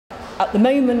At the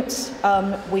moment,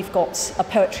 we've got a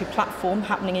poetry platform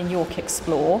happening in York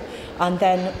Explore, and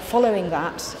then following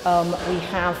that, we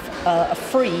have a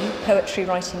free poetry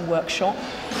writing workshop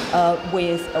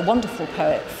with a wonderful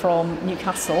poet from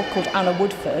Newcastle called Anna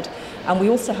Woodford, and we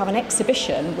also have an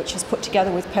exhibition which is put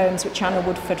together with poems which Anna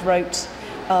Woodford wrote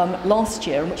last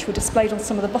year and which were displayed on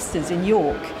some of the buses in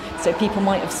York, so people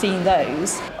might have seen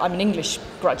those. I'm an English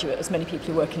graduate, as many people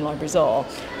who work in libraries are,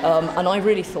 and I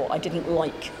really thought I didn't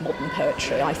like modern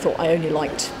poetry. I thought I only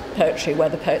liked poetry where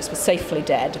the poets were safely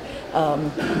dead,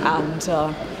 and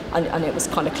it was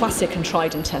kind of classic and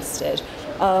tried and tested.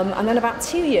 And then about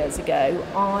 2 years ago,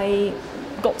 I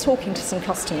got talking to some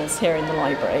customers here in the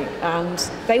library, and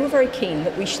they were very keen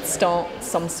that we should start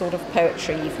some sort of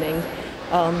poetry evening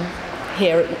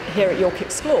here at York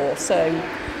Explore. So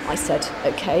I said,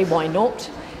 okay, why not?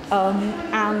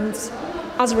 And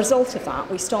as a result of that,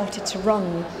 we started to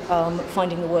run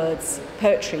Finding the Words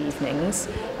poetry evenings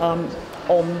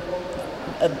on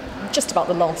just about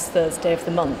the last Thursday of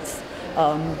the month,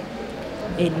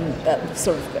 in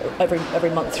sort of every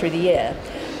month through the year.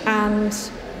 And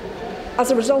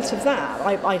as a result of that,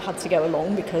 I had to go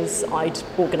along because I'd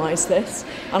organised this,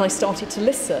 and I started to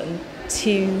listen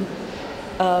to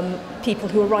people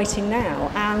who are writing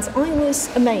now, and I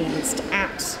was amazed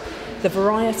at the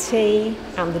variety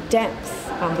and the depth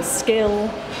and the skill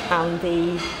and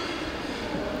the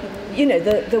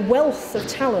wealth of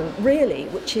talent, really,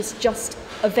 which is just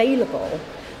available.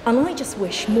 And I just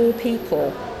wish more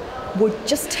people would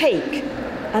just take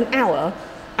an hour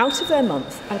out of their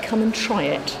month and come and try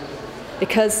it,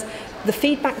 because the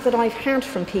feedback that I've had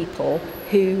from people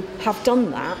who have done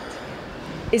that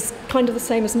is kind of the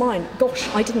same as mine. Gosh,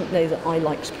 I didn't know that I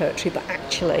liked poetry, but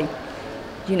actually,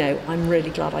 I'm really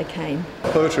glad I came.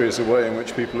 Poetry is a way in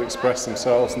which people express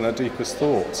themselves and their deepest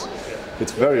thoughts.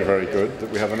 It's very, very good that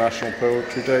we have a National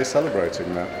Poetry Day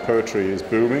celebrating that. Poetry is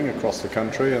booming across the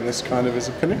country, and this kind of is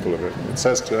a pinnacle of it. It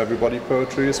says to everybody,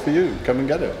 poetry is for you. Come and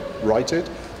get it. Write it,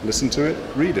 listen to it,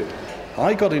 read it.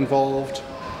 I got involved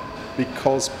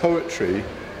because poetry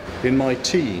in my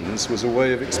teens was a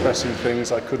way of expressing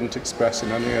things I couldn't express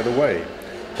in any other way.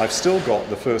 I've still got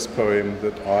the first poem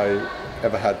that I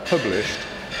ever had published,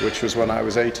 which was when I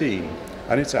was 18,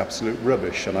 and it's absolute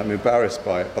rubbish, and I'm embarrassed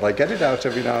by it, but I get it out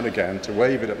every now and again to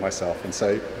wave it at myself and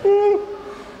say, "Ooh!"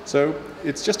 So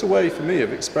it's just a way for me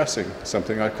of expressing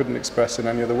something I couldn't express in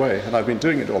any other way, and I've been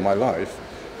doing it all my life,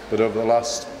 but over the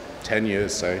last 10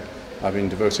 years, say, I've been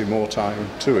devoting more time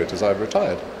to it as I've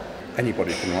retired.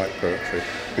 Anybody can write poetry,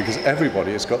 because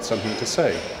everybody has got something to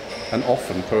say, and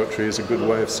often poetry is a good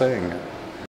way of saying it.